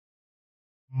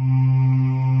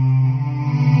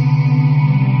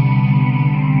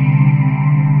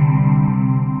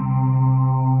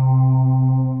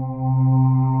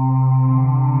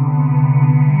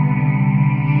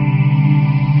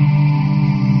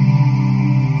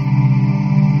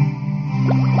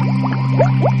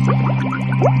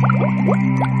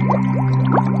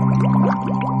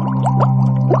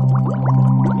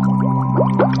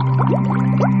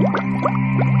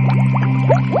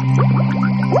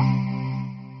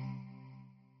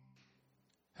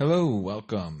Hello,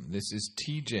 welcome. This is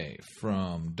TJ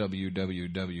from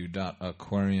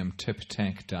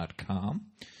www.aquariumtiptank.com.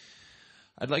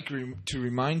 I'd like to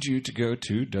remind you to go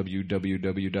to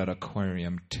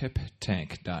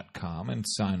www.aquariumtiptank.com and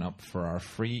sign up for our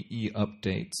free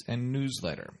e-updates and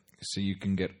newsletter so you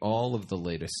can get all of the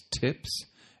latest tips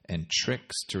and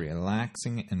tricks to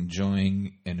relaxing,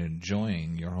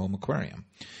 enjoying your home aquarium.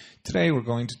 Today we're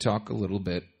going to talk a little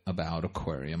bit about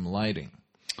aquarium lighting.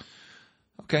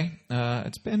 Okay,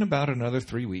 it's been about another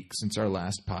 3 weeks since our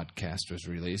last podcast was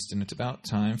released, and it's about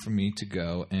time for me to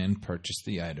go and purchase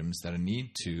the items that I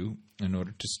need to in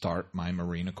order to start my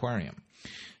marine aquarium.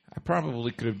 I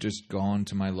probably could have just gone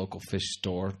to my local fish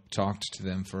store, talked to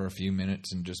them for a few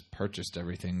minutes, and just purchased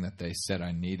everything that they said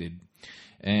I needed.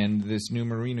 And this new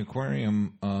marine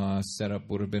aquarium setup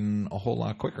would have been a whole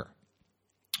lot quicker.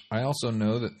 I also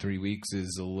know that 3 weeks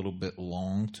is a little bit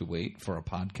long to wait for a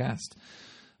podcast.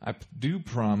 I do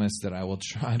promise that I will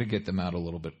try to get them out a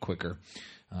little bit quicker.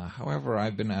 However,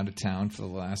 I've been out of town for the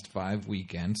last 5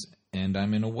 weekends, and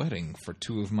I'm in a wedding for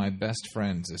two of my best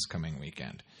friends this coming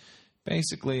weekend.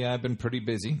 Basically, I've been pretty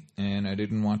busy, and I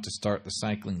didn't want to start the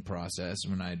cycling process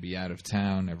when I'd be out of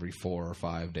town every 4 or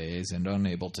 5 days and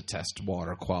unable to test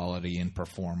water quality and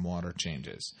perform water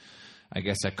changes. I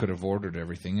guess I could have ordered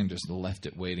everything and just left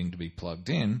it waiting to be plugged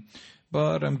in,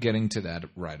 but I'm getting to that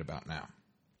right about now.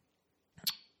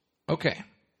 Okay,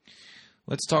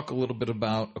 let's talk a little bit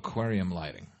about aquarium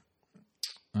lighting.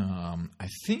 I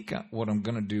think what I'm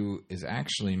going to do is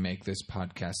actually make this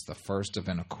podcast the first of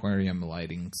an aquarium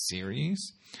lighting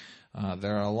series.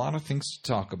 There are a lot of things to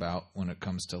talk about when it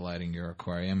comes to lighting your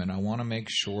aquarium, and I want to make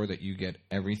sure that you get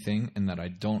everything and that I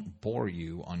don't bore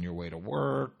you on your way to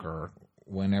work or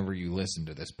whenever you listen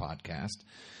to this podcast.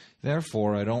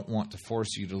 Therefore, I don't want to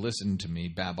force you to listen to me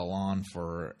babble on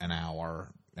for an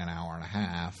hour and a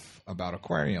half about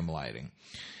aquarium lighting.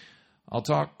 I'll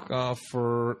talk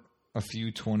for a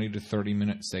few 20 to 30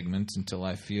 minute segments until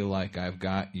I feel like I've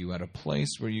got you at a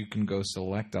place where you can go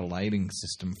select a lighting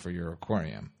system for your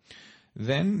aquarium.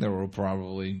 Then there will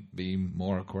probably be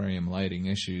more aquarium lighting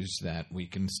issues that we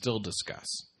can still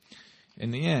discuss. In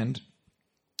the end,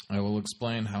 I will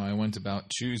explain how I went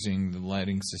about choosing the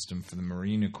lighting system for the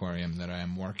marine aquarium that I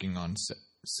am working on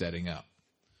setting up.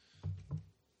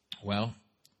 Well,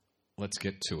 let's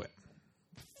get to it.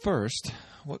 First,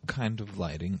 what kind of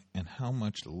lighting and how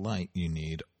much light you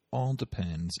need all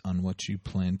depends on what you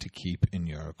plan to keep in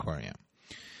your aquarium.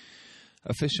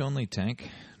 A fish-only tank,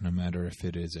 no matter if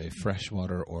it is a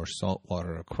freshwater or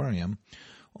saltwater aquarium,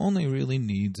 only really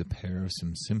needs a pair of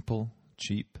some simple,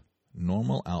 cheap,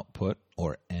 normal output,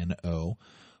 or NO,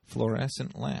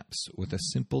 fluorescent lamps with a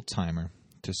simple timer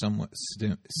to somewhat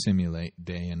simulate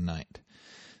day and night.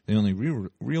 The only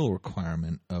real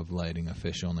requirement of lighting a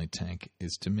fish-only tank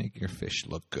is to make your fish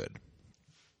look good.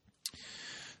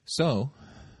 So,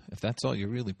 if that's all you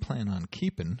really plan on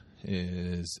keeping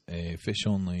is a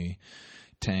fish-only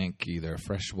tank, either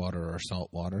freshwater or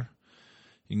saltwater,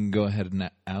 you can go ahead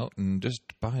and just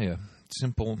buy a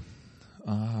simple,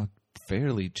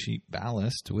 fairly cheap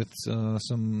ballast with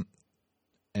some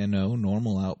NO,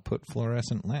 normal output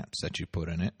fluorescent lamps that you put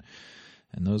in it.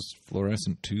 And those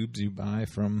fluorescent tubes you buy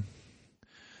from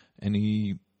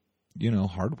any,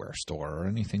 hardware store or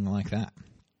anything like that.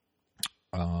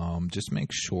 Just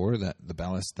make sure that the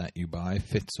ballast that you buy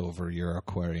fits over your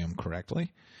aquarium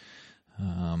correctly.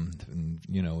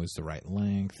 Is the right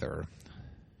length or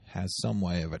has some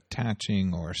way of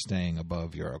attaching or staying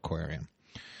above your aquarium.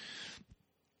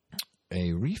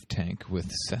 A reef tank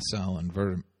with sessile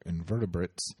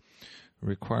invertebrates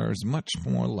requires much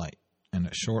more light, and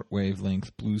a short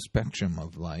wavelength blue spectrum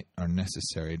of light are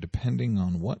necessary depending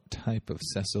on what type of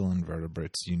sessile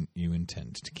invertebrates you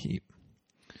intend to keep.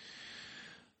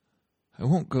 I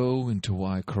won't go into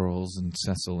why corals and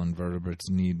sessile invertebrates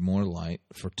need more light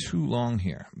for too long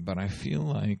here, but I feel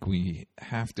like we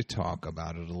have to talk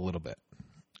about it a little bit.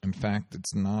 In fact,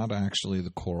 it's not actually the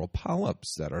coral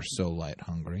polyps that are so light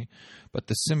hungry, but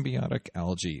the symbiotic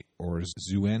algae, or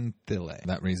zooxanthellae,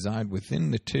 that reside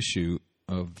within the tissue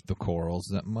of the corals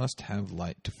that must have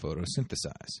light to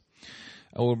photosynthesize.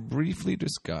 I will briefly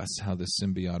discuss how this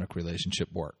symbiotic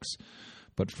relationship works,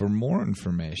 but for more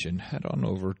information, head on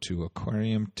over to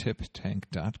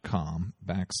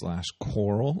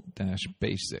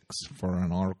aquariumtiptank.com/coral-basics for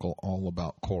an article all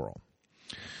about coral.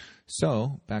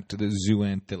 So, back to the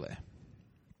zooxanthellae.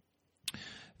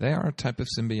 They are a type of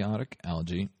symbiotic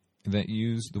algae that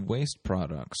use the waste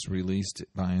products released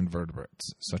by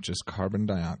invertebrates, such as carbon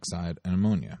dioxide and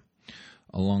ammonia,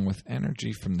 along with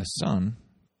energy from the sun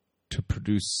to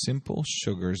produce simple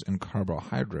sugars and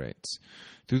carbohydrates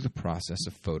through the process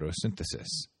of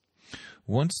photosynthesis.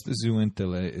 Once the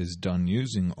zooxanthellae is done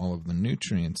using all of the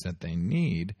nutrients that they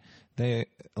need, they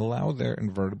allow their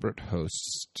invertebrate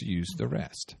hosts to use the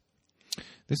rest.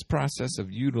 This process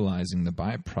of utilizing the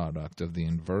byproduct of the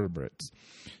invertebrates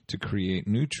to create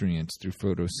nutrients through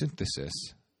photosynthesis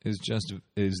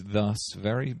is thus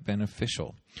very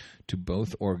beneficial to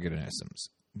both organisms,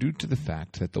 due to the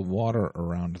fact that the water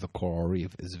around the coral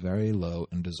reef is very low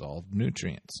in dissolved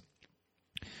nutrients.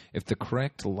 If the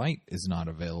correct light is not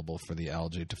available for the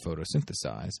algae to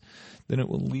photosynthesize, then it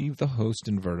will leave the host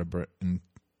invertebrate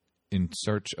in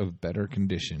search of better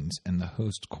conditions, and the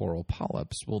host coral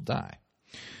polyps will die.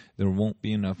 There won't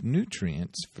be enough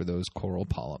nutrients for those coral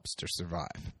polyps to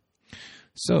survive.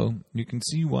 So, you can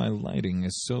see why lighting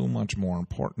is so much more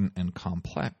important and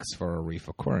complex for a reef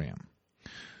aquarium.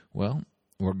 Well,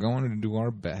 we're going to do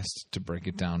our best to break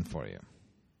it down for you.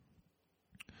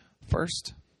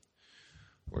 First,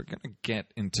 we're going to get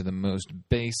into the most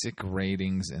basic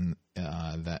ratings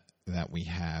that we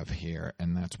have here,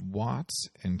 and that's Watts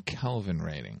and Kelvin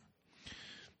rating.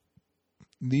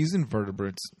 These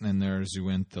invertebrates and their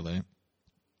zooxanthellae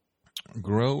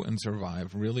grow and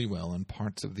survive really well in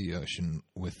parts of the ocean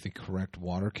with the correct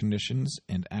water conditions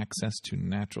and access to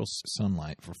natural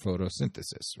sunlight for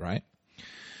photosynthesis, right?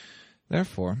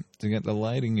 Therefore, to get the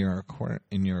lighting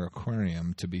in your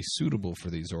aquarium to be suitable for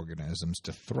these organisms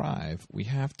to thrive, we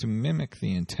have to mimic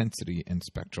the intensity and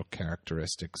spectral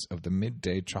characteristics of the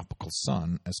midday tropical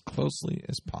sun as closely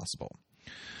as possible.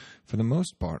 For the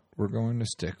most part, we're going to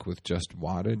stick with just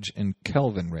wattage and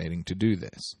Kelvin rating to do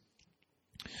this.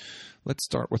 Let's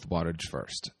start with wattage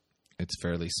first. It's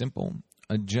fairly simple.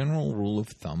 A general rule of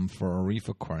thumb for a reef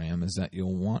aquarium is that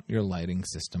you'll want your lighting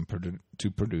system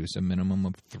to produce a minimum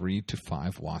of 3 to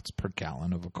 5 watts per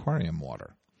gallon of aquarium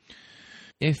water.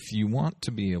 If you want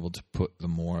to be able to put the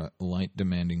more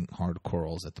light-demanding hard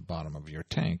corals at the bottom of your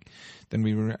tank, then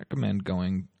we recommend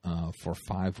going for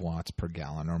 5 watts per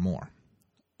gallon or more.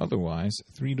 Otherwise,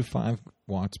 3 to 5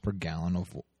 watts per gallon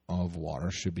of water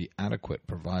should be adequate,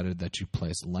 provided that you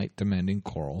place light-demanding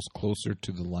corals closer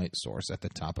to the light source at the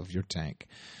top of your tank,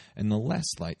 and the less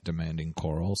light-demanding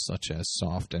corals, such as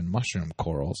soft and mushroom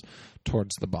corals,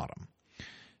 towards the bottom.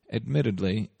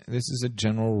 Admittedly, this is a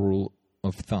general rule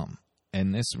of thumb,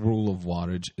 and this rule of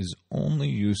wattage is only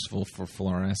useful for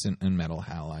fluorescent and metal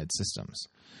halide systems.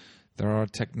 There are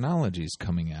technologies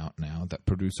coming out now that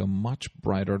produce a much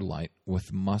brighter light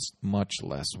with much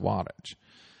less wattage.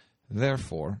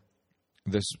 Therefore,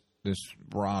 this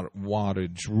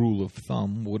wattage rule of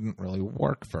thumb wouldn't really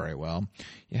work very well.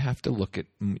 You have to look at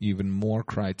even more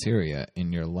criteria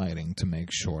in your lighting to make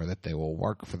sure that they will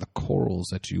work for the corals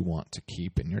that you want to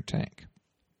keep in your tank.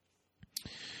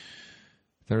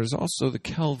 There is also the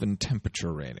Kelvin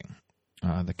temperature rating.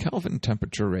 The Kelvin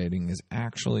temperature rating is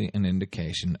actually an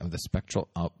indication of the spectral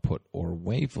output or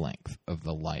wavelength of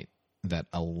the light that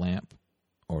a lamp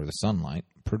or the sunlight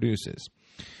produces.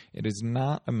 It is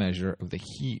not a measure of the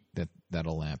heat that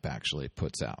a lamp actually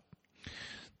puts out.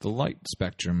 The light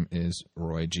spectrum is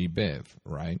Roy G. Biv,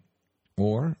 right?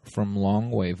 Or from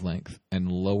long wavelength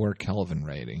and lower Kelvin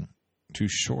rating to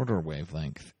shorter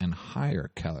wavelength and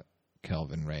higher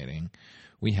Kelvin rating,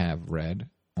 we have red,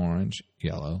 orange,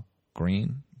 yellow,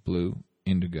 green, blue,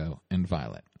 indigo, and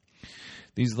violet.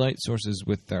 These light sources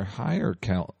with their higher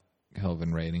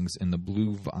Kelvin ratings in the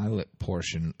blue-violet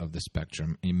portion of the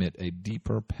spectrum emit a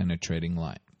deeper penetrating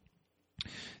light.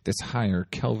 This higher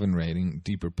Kelvin rating,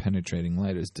 deeper penetrating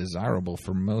light is desirable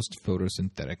for most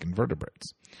photosynthetic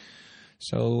invertebrates.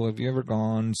 So have you ever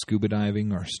gone scuba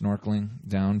diving or snorkeling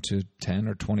down to 10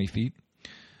 or 20 feet?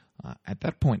 At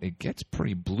that point, it gets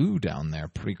pretty blue down there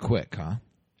pretty quick, huh?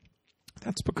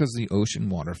 That's because the ocean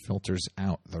water filters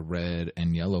out the red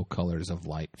and yellow colors of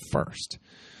light first.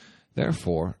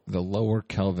 Therefore, the lower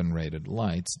Kelvin-rated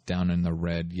lights down in the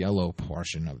red-yellow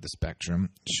portion of the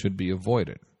spectrum should be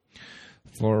avoided.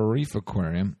 For a reef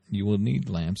aquarium, you will need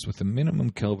lamps with a minimum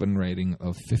Kelvin rating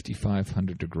of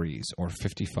 5500 degrees or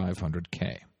 5500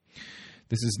 K.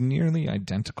 This is nearly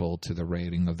identical to the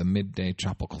rating of the midday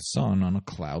tropical sun on a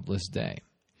cloudless day.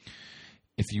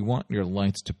 If you want your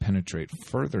lights to penetrate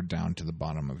further down to the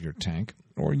bottom of your tank,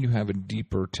 or you have a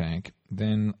deeper tank,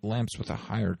 then lamps with a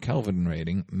higher Kelvin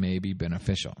rating may be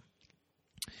beneficial.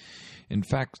 In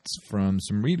fact, from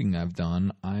some reading I've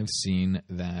done, I've seen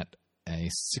that a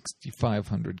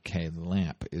 6500K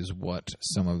lamp is what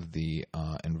some of the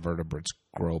invertebrates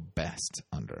grow best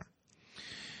under.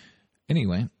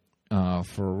 Anyway,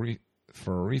 for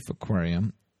a reef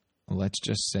aquarium, let's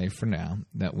just say for now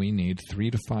that we need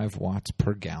 3 to 5 watts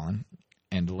per gallon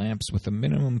and lamps with a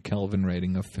minimum Kelvin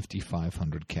rating of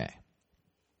 5500 K.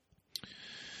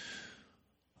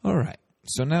 All right.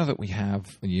 So now that we have,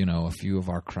 a few of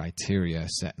our criteria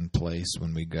set in place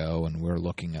when we go and we're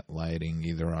looking at lighting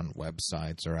either on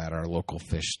websites or at our local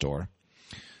fish store,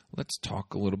 let's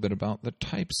talk a little bit about the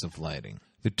types of lighting.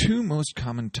 The two most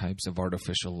common types of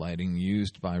artificial lighting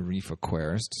used by reef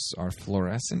aquarists are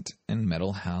fluorescent and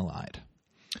metal halide.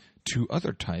 Two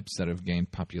other types that have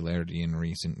gained popularity in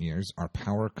recent years are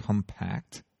power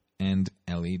compact and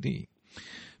LED.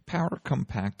 Power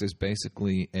compact is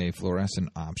basically a fluorescent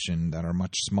option that are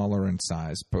much smaller in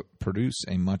size but produce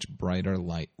a much brighter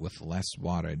light with less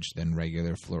wattage than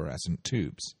regular fluorescent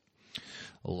tubes.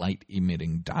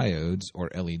 Light-emitting diodes,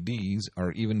 or LEDs,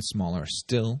 are even smaller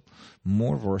still,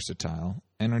 more versatile,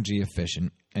 energy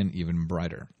efficient, and even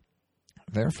brighter.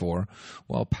 Therefore,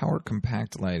 while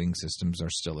power-compact lighting systems are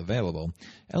still available,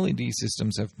 LED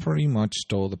systems have pretty much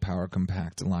stole the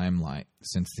power-compact limelight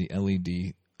since the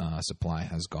LED supply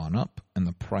has gone up and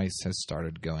the price has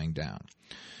started going down.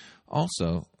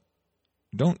 Also,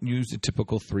 don't use the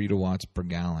typical 3 watts per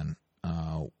gallon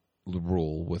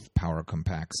rule with power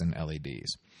compacts and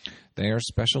LEDs. They are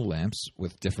special lamps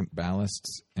with different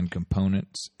ballasts and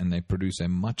components, and they produce a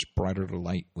much brighter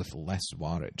light with less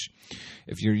wattage.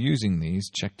 If you're using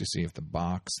these, check to see if the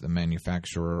box, the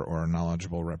manufacturer, or a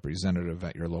knowledgeable representative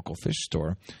at your local fish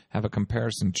store have a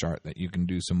comparison chart that you can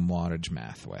do some wattage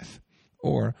math with.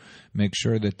 Or make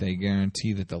sure that they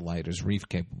guarantee that the light is reef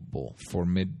capable for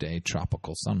midday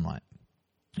tropical sunlight.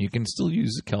 You can still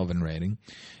use the Kelvin rating,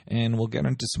 and we'll get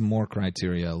into some more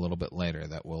criteria a little bit later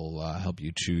that will help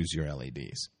you choose your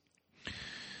LEDs.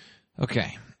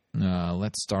 Okay,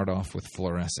 let's start off with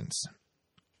fluorescence.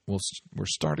 We're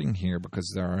starting here because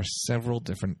there are several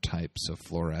different types of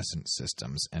fluorescent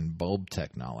systems and bulb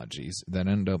technologies that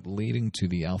end up leading to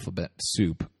the alphabet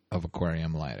soup of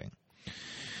aquarium lighting.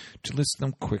 To list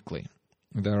them quickly,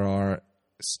 there are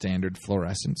standard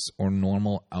fluorescence or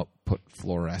normal output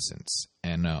fluorescence,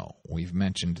 NO. We've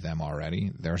mentioned them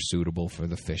already. They're suitable for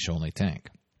the fish-only tank.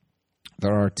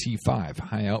 There are T5,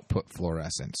 high output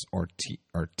fluorescence, or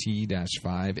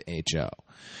T-5HO.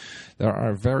 There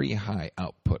are very high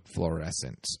output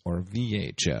fluorescence, or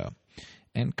VHO,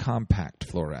 and compact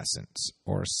fluorescence,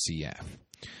 or CF.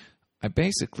 I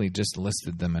basically just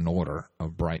listed them in order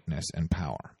of brightness and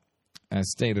power. As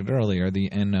stated earlier, the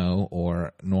NO,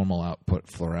 or normal output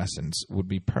fluorescence, would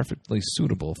be perfectly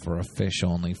suitable for a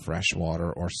fish-only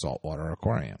freshwater or saltwater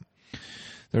aquarium.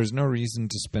 There's no reason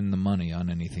to spend the money on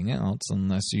anything else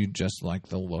unless you just like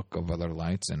the look of other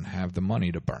lights and have the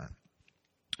money to burn.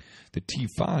 The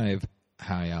T5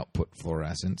 high output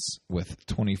fluorescence with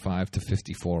 25 to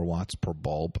 54 watts per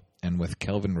bulb and with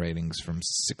Kelvin ratings from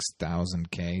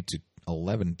 6,000 K to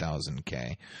 11,000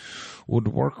 K would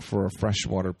work for a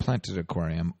freshwater planted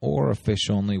aquarium or a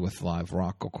fish-only with live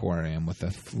rock aquarium with a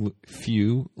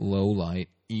few low-light,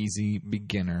 easy,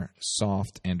 beginner,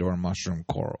 soft, and or mushroom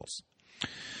corals.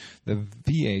 The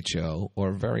VHO,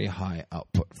 or very high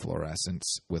output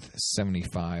fluorescence with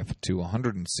 75 to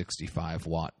 165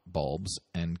 watt bulbs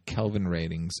and Kelvin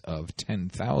ratings of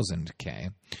 10,000 K,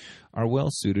 are well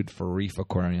suited for reef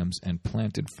aquariums and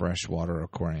planted freshwater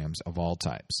aquariums of all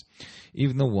types,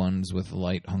 even the ones with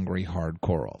light-hungry hard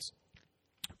corals.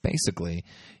 Basically,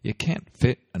 you can't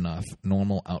fit enough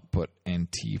normal output and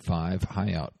T5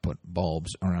 high output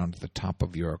bulbs around the top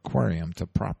of your aquarium to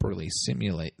properly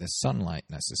simulate the sunlight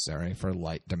necessary for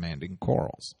light-demanding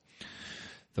corals.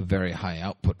 The very high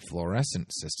output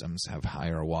fluorescent systems have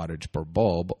higher wattage per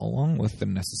bulb along with the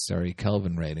necessary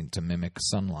Kelvin rating to mimic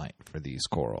sunlight for these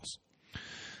corals.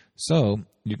 So,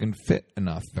 you can fit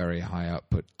enough very high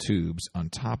output tubes on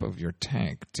top of your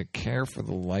tank to care for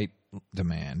the light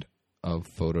demand of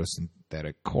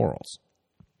photosynthetic corals.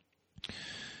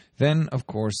 Then, of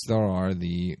course, there are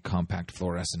the compact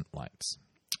fluorescent lights.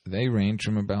 They range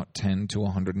from about 10 to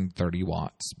 130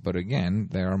 watts, but again,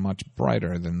 they are much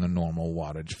brighter than the normal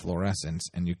wattage fluorescence,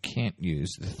 and you can't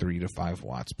use the 3 to 5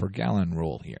 watts per gallon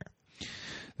rule here.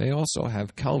 They also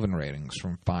have Kelvin ratings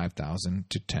from 5,000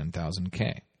 to 10,000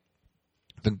 K.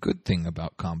 The good thing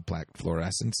about compact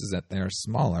fluorescence is that they are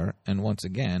smaller, and once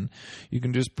again, you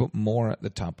can just put more at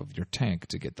the top of your tank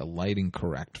to get the lighting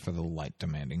correct for the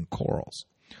light-demanding corals.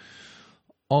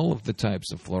 All of the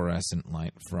types of fluorescent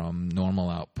light, from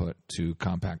normal output to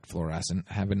compact fluorescent,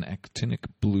 have an actinic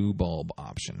blue bulb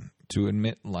option to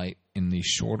emit light in the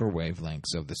shorter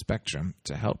wavelengths of the spectrum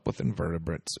to help with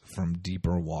invertebrates from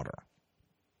deeper water.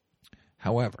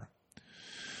 However,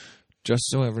 just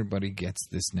so everybody gets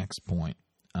this next point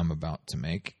I'm about to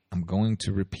make, I'm going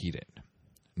to repeat it.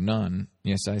 None,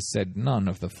 yes, I said none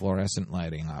of the fluorescent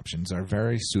lighting options are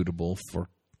very suitable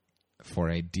for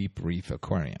a deep reef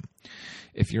aquarium.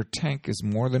 If your tank is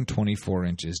more than 24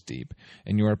 inches deep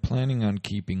and you are planning on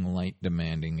keeping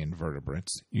light-demanding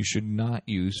invertebrates, you should not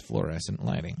use fluorescent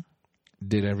lighting.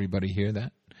 Did everybody hear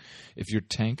that? If your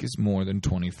tank is more than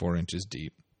 24 inches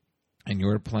deep and you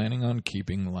are planning on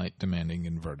keeping light-demanding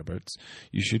invertebrates,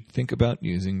 you should think about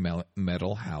using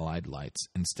metal halide lights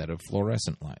instead of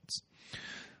fluorescent lights.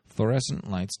 Fluorescent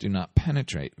lights do not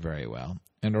penetrate very well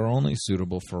and are only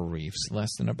suitable for reefs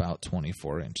less than about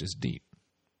 24 inches deep.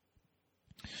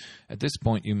 At this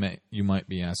point, you might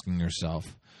be asking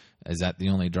yourself, is that the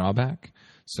only drawback?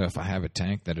 So if I have a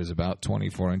tank that is about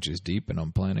 24 inches deep and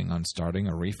I'm planning on starting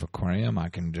a reef aquarium, I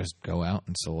can just go out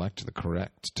and select the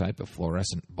correct type of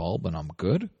fluorescent bulb and I'm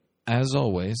good? As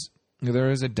always,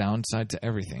 there is a downside to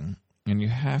everything, and you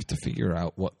have to figure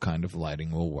out what kind of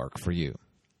lighting will work for you.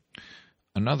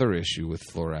 Another issue with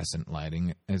fluorescent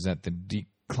lighting is that the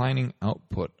declining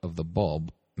output of the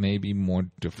bulb may be more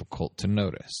difficult to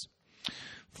notice.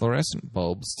 Fluorescent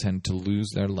bulbs tend to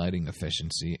lose their lighting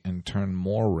efficiency and turn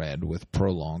more red with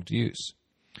prolonged use.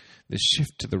 The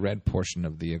shift to the red portion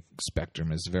of the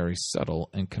spectrum is very subtle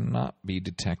and cannot be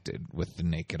detected with the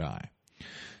naked eye.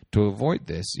 To avoid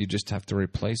this, you just have to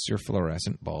replace your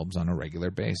fluorescent bulbs on a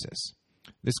regular basis.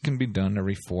 This can be done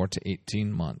every 4 to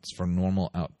 18 months for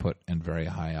normal output and very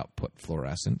high output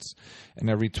fluorescents, and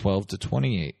every 12 to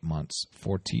 28 months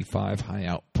for T5 high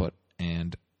output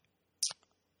and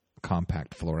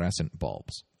compact fluorescent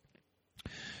bulbs.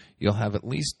 You'll have at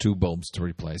least 2 bulbs to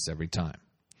replace every time.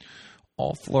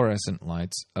 All fluorescent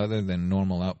lights other than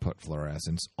normal output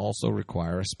fluorescents also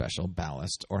require a special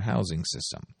ballast or housing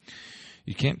system.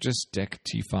 You can't just stick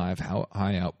T5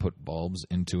 high output bulbs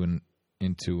into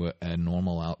a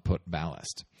normal output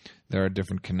ballast. There are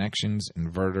different connections,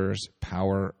 inverters,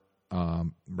 power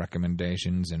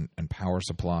recommendations and power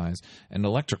supplies, and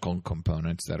electrical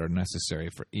components that are necessary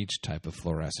for each type of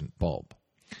fluorescent bulb.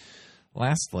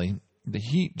 Lastly, the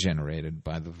heat generated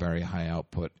by the very high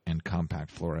output and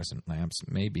compact fluorescent lamps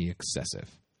may be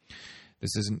excessive.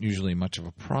 This isn't usually much of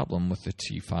a problem with the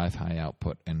T5 high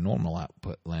output and normal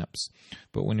output lamps,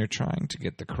 but when you're trying to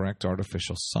get the correct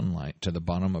artificial sunlight to the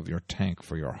bottom of your tank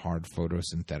for your hard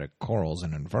photosynthetic corals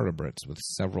and invertebrates with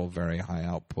several very high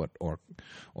output or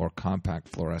compact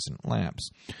fluorescent lamps,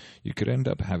 you could end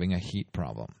up having a heat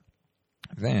problem.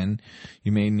 Then,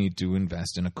 you may need to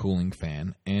invest in a cooling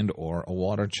fan and or a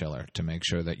water chiller to make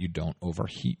sure that you don't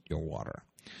overheat your water.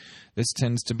 This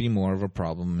tends to be more of a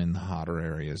problem in the hotter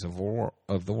areas of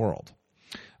the world.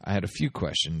 I had a few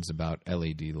questions about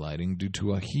LED lighting due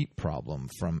to a heat problem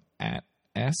from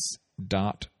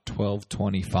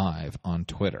 @s.1225 on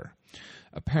Twitter.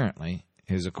 Apparently,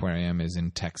 his aquarium is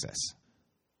in Texas.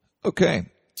 Okay,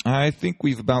 I think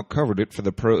we've about covered it for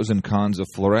the pros and cons of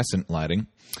fluorescent lighting.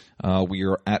 We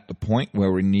are at the point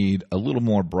where we need a little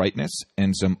more brightness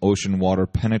and some ocean water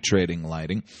penetrating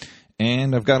lighting.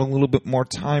 And I've got a little bit more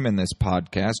time in this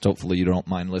podcast. Hopefully you don't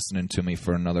mind listening to me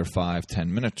for another 5-10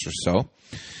 minutes or so.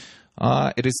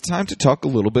 It is time to talk a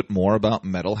little bit more about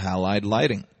metal halide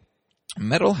lighting.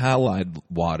 Metal halide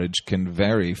wattage can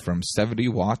vary from 70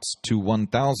 watts to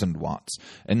 1,000 watts,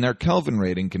 and their Kelvin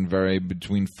rating can vary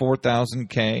between 4,000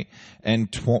 K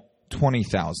and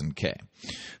 20,000 K.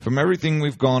 From everything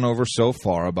we've gone over so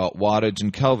far about wattage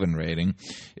and Kelvin rating,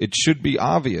 it should be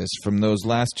obvious from those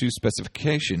last 2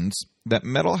 specifications that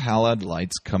metal halide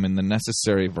lights come in the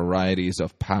necessary varieties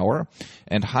of power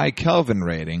and high Kelvin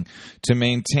rating to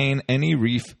maintain any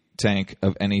reef tank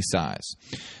of any size.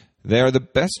 They are the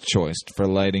best choice for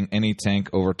lighting any tank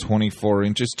over 24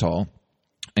 inches tall,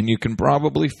 and you can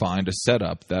probably find a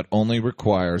setup that only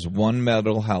requires 1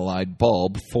 metal halide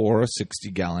bulb for a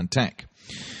 60-gallon tank.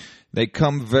 They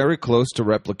come very close to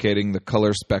replicating the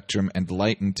color spectrum and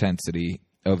light intensity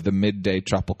of the midday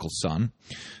tropical sun,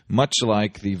 much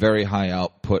like the very high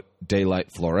output daylight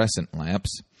fluorescent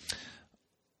lamps.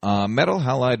 Metal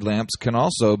halide lamps can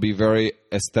also be very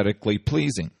aesthetically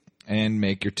pleasing and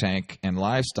make your tank and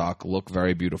livestock look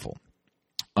very beautiful.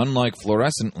 Unlike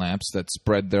fluorescent lamps that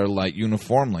spread their light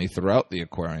uniformly throughout the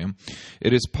aquarium,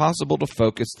 it is possible to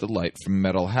focus the light from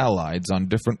metal halides on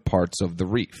different parts of the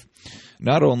reef.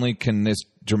 Not only can this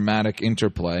dramatic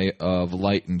interplay of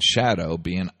light and shadow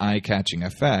be an eye-catching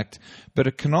effect, but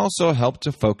it can also help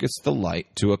to focus the light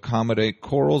to accommodate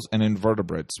corals and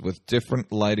invertebrates with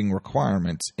different lighting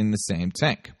requirements in the same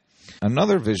tank.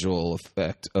 Another visual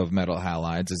effect of metal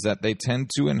halides is that they tend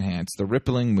to enhance the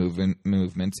rippling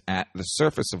movements at the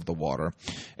surface of the water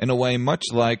in a way much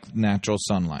like natural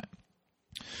sunlight.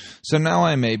 So now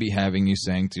I may be having you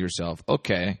saying to yourself,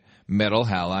 okay, Metal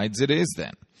halides it is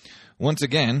then. Once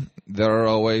again, there are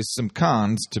always some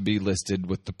cons to be listed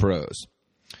with the pros.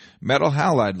 Metal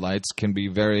halide lights can be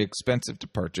very expensive to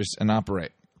purchase and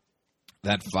operate.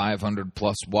 That 500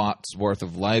 plus watts worth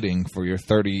of lighting for your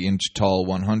 30-inch tall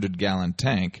 100-gallon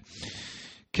tank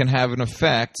can have an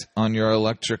effect on your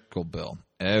electrical bill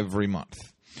every month.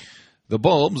 The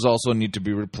bulbs also need to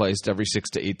be replaced every 6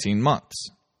 to 18 months.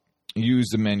 Use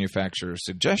the manufacturer's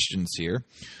suggestions here,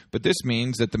 but this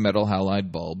means that the metal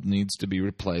halide bulb needs to be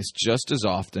replaced just as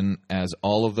often as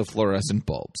all of the fluorescent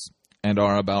bulbs, and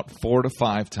are about 4 to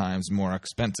 5 times more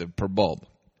expensive per bulb.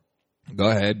 Go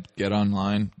ahead, get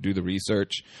online, do the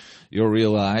research. You'll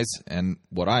realize, and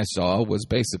what I saw was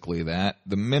basically that,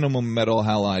 the minimum metal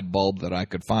halide bulb that I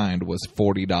could find was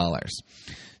 $40.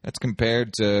 That's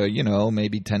compared to,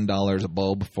 maybe $10 a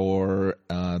bulb for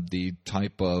the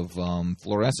type of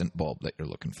fluorescent bulb that you're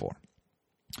looking for.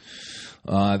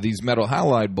 These metal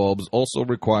halide bulbs also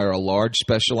require a large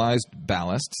specialized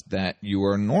ballast that you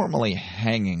are normally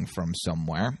hanging from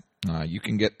somewhere. You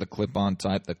can get the clip-on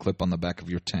type that clip on the back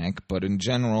of your tank, but in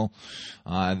general,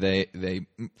 they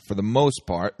for the most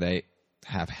part, they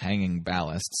have hanging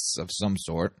ballasts of some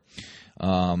sort,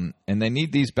 and they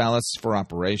need these ballasts for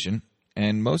operation,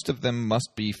 and most of them must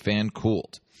be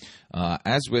fan-cooled.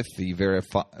 As with the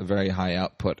very high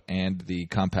output and the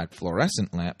compact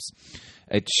fluorescent lamps,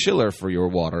 a chiller for your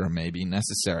water may be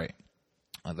necessary.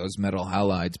 Those metal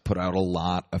halides put out a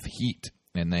lot of heat,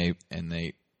 and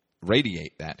they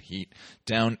radiate that heat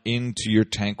down into your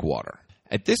tank water.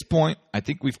 At this point, I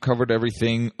think we've covered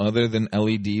everything other than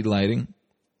LED lighting.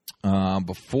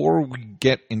 Before we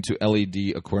get into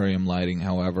LED aquarium lighting,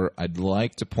 however, I'd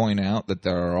like to point out that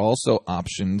there are also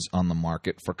options on the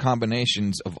market for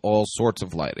combinations of all sorts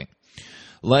of lighting.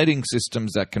 Lighting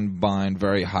systems that combine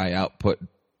very high output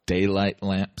daylight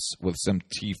lamps with some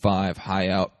T5 high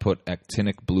output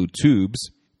actinic blue tubes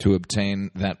to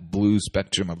obtain that blue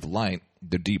spectrum of light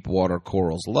the deep water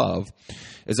corals love,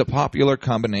 is a popular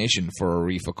combination for a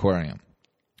reef aquarium.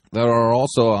 There are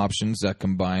also options that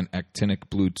combine actinic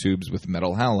blue tubes with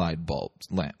metal halide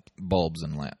bulbs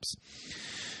and lamps.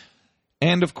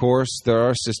 And of course, there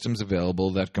are systems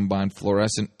available that combine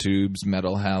fluorescent tubes,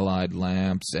 metal halide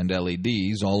lamps, and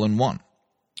LEDs all in one.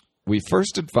 We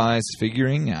first advise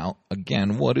figuring out,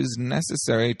 again, what is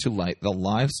necessary to light the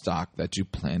livestock that you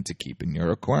plan to keep in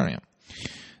your aquarium.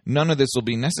 None of this will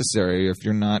be necessary if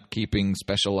you're not keeping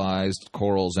specialized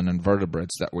corals and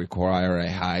invertebrates that require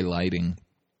a high lighting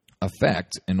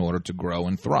effect in order to grow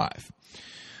and thrive.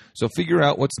 So figure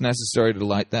out what's necessary to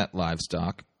light that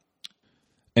livestock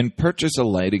and purchase a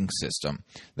lighting system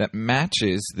that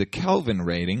matches the Kelvin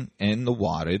rating and the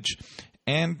wattage,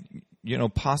 and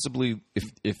possibly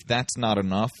if that's not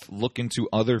enough, look into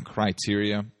other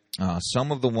criteria.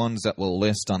 Some of the ones that we'll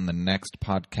list on the next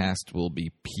podcast will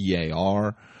be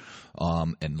PAR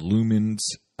and lumens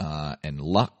and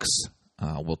lux.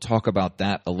 We'll talk about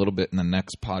that a little bit in the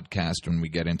next podcast when we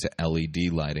get into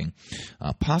LED lighting,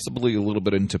 possibly a little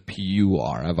bit into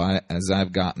PUR. As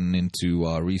I've gotten into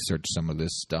research some of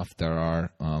this stuff, there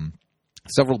are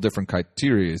several different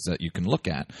criteria that you can look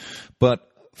at, but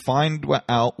find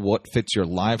out what fits your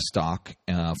livestock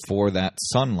for that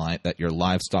sunlight that your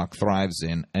livestock thrives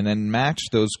in, and then match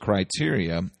those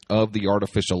criteria of the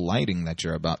artificial lighting that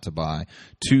you're about to buy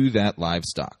to that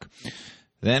livestock.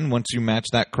 Then once you match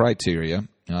that criteria,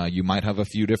 you might have a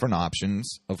few different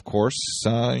options. Of course,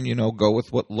 go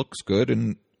with what looks good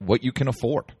and what you can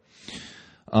afford.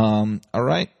 All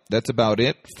right, that's about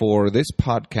it for this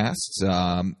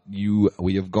podcast.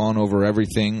 We have gone over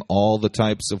everything, all the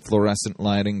types of fluorescent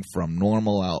lighting from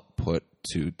normal output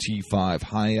to T5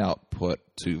 high output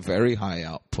to very high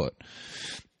output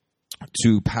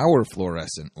to power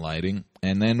fluorescent lighting,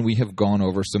 and then we have gone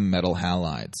over some metal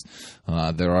halides.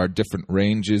 There are different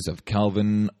ranges of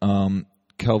Kelvin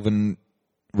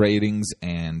ratings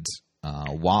and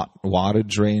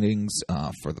wattage ratings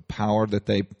for the power that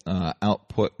they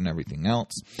output and everything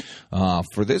else.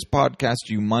 For this podcast,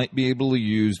 you might be able to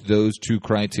use those two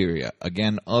criteria.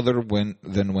 Again, other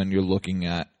than when you're looking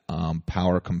at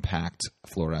power compact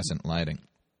fluorescent lighting.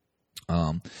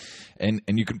 And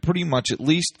you can pretty much at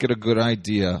least get a good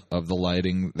idea of the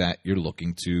lighting that you're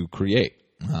looking to create.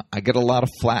 I get a lot of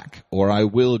flack, or I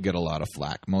will get a lot of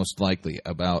flack, most likely,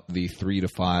 about the 3 to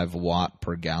 5 watt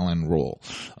per gallon rule.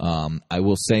 I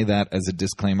will say that as a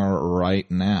disclaimer right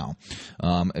now.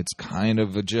 It's kind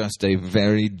of just a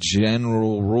very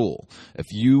general rule. If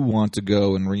you want to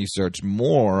go and research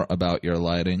more about your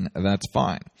lighting, that's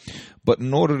fine. But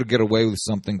in order to get away with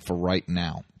something for right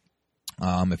now,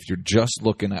 if you're just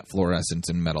looking at fluorescents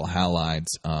and metal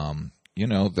halides,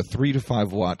 the 3 to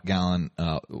 5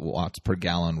 watts per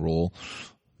gallon rule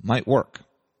might work.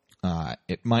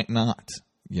 It might not.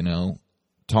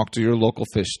 Talk to your local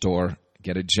fish store,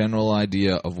 get a general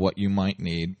idea of what you might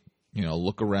need.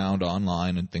 Look around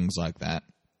online and things like that,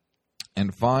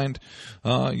 and find,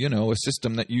 a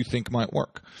system that you think might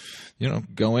work.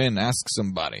 Go in, ask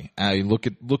somebody. Look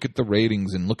at the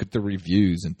ratings and look at the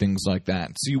reviews and things like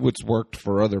that. See what's worked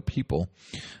for other people.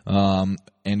 And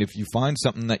if you find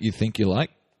something that you think you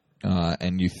like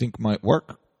and you think might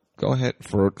work, go ahead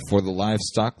for the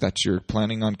livestock that you're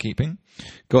planning on keeping.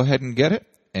 Go ahead and get it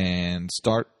and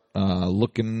start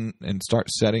looking and start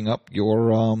setting up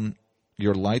your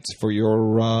lights for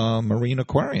your marine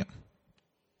aquarium.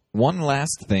 One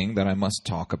last thing that I must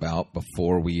talk about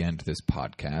before we end this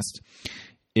podcast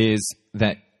is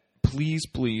that please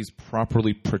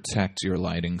properly protect your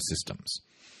lighting systems.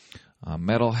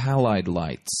 Metal halide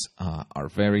lights are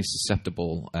very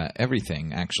susceptible.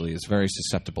 Everything actually is very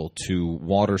susceptible to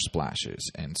water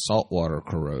splashes and saltwater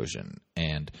corrosion.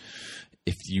 And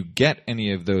if you get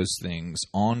any of those things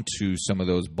onto some of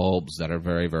those bulbs that are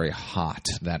very, very hot,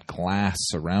 that glass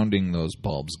surrounding those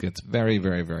bulbs gets very,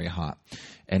 very, very hot.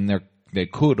 And they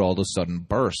could all of a sudden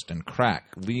burst and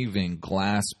crack, leaving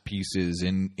glass pieces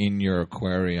in your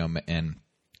aquarium. And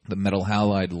the metal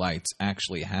halide lights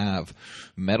actually have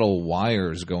metal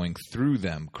wires going through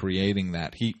them, creating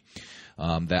that heat.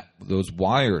 That those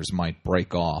wires might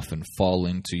break off and fall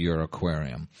into your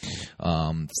aquarium.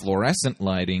 Fluorescent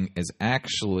lighting is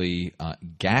actually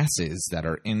gases that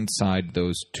are inside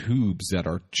those tubes that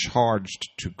are charged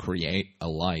to create a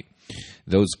light.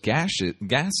 Those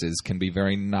gases can be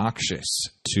very noxious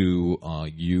to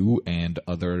you and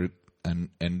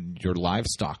and your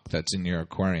livestock that's in your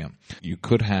aquarium. You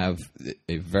could have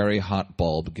a very hot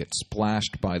bulb get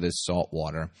splashed by this salt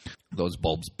water. Those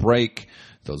bulbs break.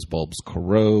 Those bulbs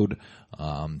corrode.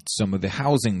 Some of the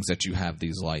housings that you have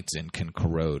these lights in can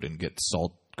corrode and get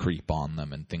salt creep on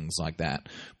them and things like that.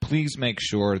 Please make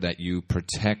sure that you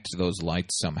protect those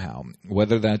lights somehow,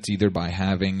 whether that's either by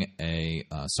having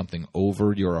something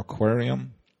over your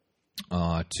aquarium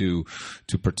to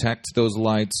protect those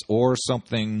lights, or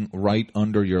something right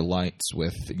under your lights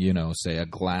with, say a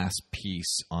glass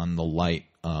piece on the light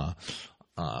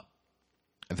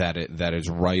that is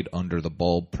right under the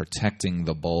bulb, protecting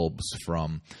the bulbs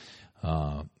from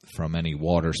any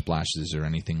water splashes or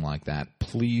anything like that.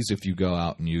 Please, if you go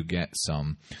out and you get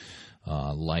some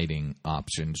lighting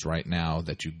options right now,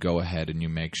 that you go ahead and you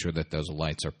make sure that those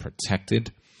lights are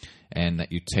protected, and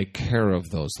that you take care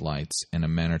of those lights in a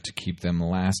manner to keep them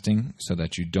lasting, so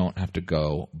that you don't have to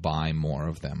go buy more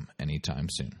of them anytime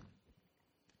soon.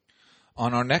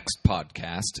 On our next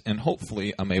podcast, and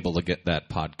hopefully I'm able to get that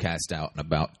podcast out in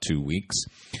about 2 weeks,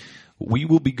 we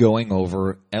will be going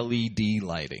over LED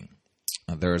lighting.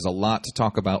 There's a lot to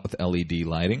talk about with LED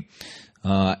lighting.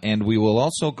 And we will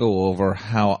also go over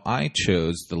how I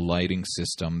chose the lighting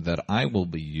system that I will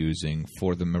be using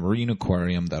for the marine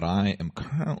aquarium that I am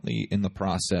currently in the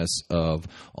process of,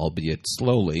 albeit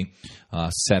slowly,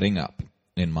 setting up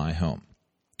in my home.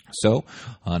 So,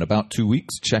 in about 2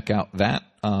 weeks, check out that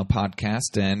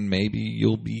podcast, and maybe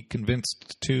you'll be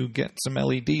convinced to get some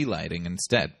LED lighting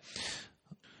instead.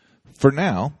 For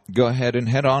now, go ahead and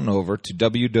head on over to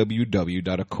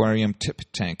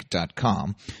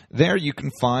www.aquariumtiptank.com. There you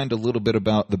can find a little bit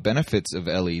about the benefits of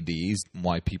LEDs,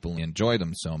 why people enjoy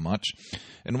them so much.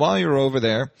 And while you're over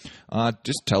there,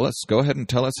 go ahead and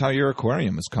tell us how your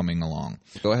aquarium is coming along.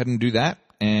 Go ahead and do that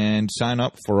and sign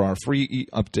up for our free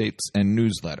updates and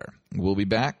newsletter. We'll be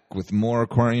back with more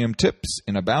aquarium tips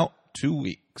in about 2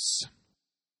 weeks.